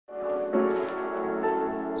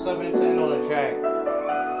710 on the track.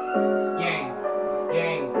 Gang,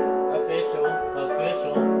 gang, official,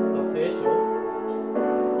 official, official.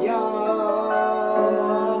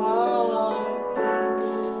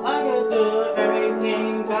 I can do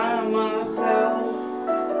everything by myself.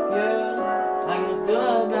 Yeah, I can do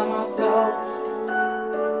it by myself.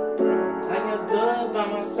 I can do it by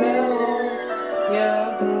myself.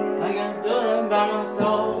 Yeah, I can do it by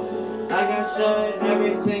myself. I can shut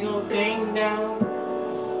every single thing down.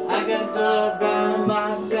 I can do it by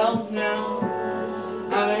myself now.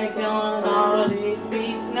 I've been killing all these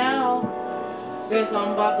beats now. Since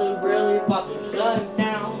I'm about to shut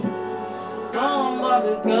down. I'm about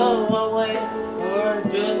to go away for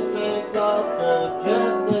just a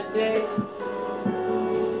days.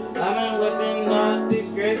 I've been whipping up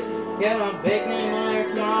these grapes. Yeah, I'm baking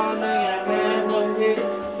like mom and I had no hits.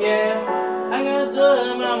 Yeah, I gotta do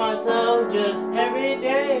it by myself just every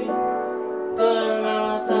day. Do it by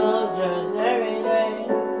myself just every day.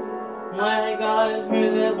 When I got this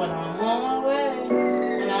music when I'm on my way.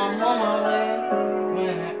 When I'm on my way.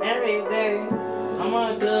 When every day. I'm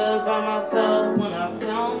gonna do it by myself when I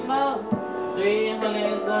come up.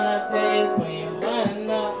 300s on the page when you run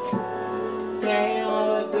up. Can't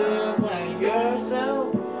overdo it by yourself.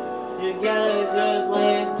 You gotta just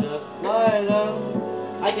light up.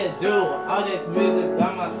 I can do all this music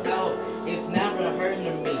by myself. It's never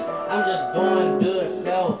hurting me. I'm just going do it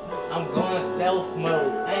self. I'm going self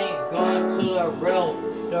mode. I ain't going to the Ralph.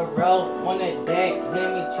 The Ralph on the deck.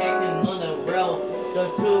 Let me checking on the Ralph. The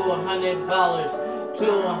 $200,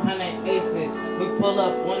 200 aces. We pull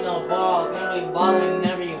up on the ball and we ballin'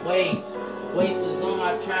 every ways. Wastes on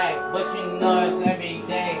my track, but you know it's every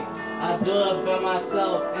day. I do it by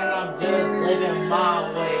myself and I'm just living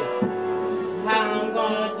my way. How I'm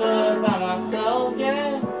gonna do it by myself,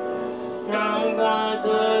 yeah. How I'm gonna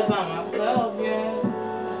do it by myself, yeah.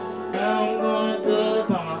 How I'm gonna do it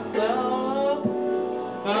by myself.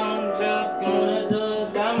 I'm just gonna do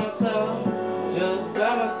it by myself. Just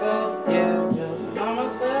by myself, yeah, just by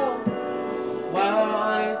myself.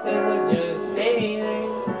 Why they were just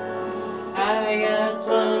hating. I got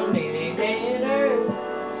too many haters.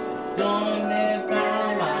 Doing it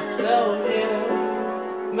by myself, yeah.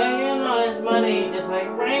 Making all this money, it's like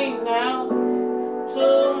rain now.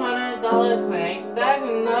 $200 ain't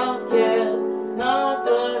stacking up, yeah. No,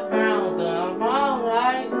 do it round the wrong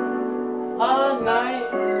right. All night.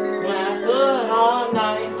 When I do it all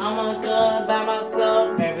night, I'ma do it by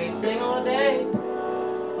myself every single day.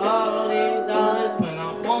 All these dollars when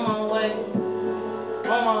I'm on my way.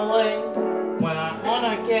 On my way. When I'm on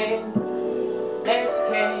a K.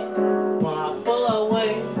 XK. When I pull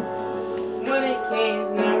away. Money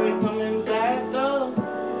kings never coming back though.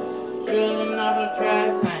 Shooting off the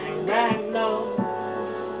tracks, I ain't rap no.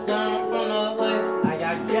 Down from the hood, I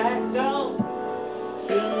got jacked though.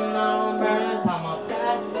 Shooting on burners, I'm a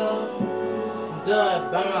back though. Do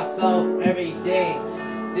it by myself every day.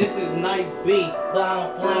 This is nice beat, but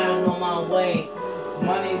I'm flying on my way.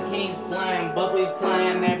 Money kings flying, but we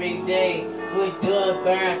flying every day. We do it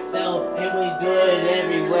by ourselves, and we do it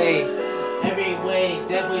every way. Every way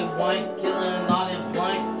that we want, killing all them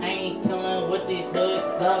blunts. I ain't killing with these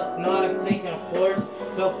hoods up, no, I'm taking force.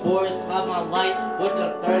 The force of my life, with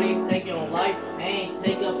the 30s taking life. I ain't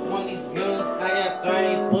take up on these goons, I got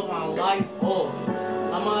 30s with my life. Oh,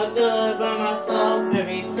 I'ma do it by myself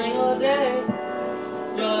every single day.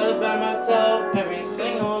 Do it by myself every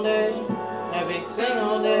single day. Every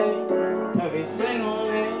single day. Every single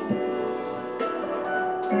day.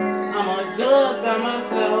 I'ma do it by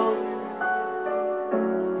myself.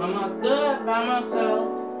 I'ma do it by myself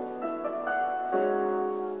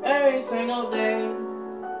every single day.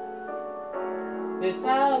 This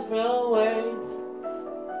how I feel away.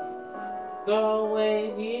 Throw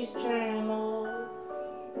away these channels.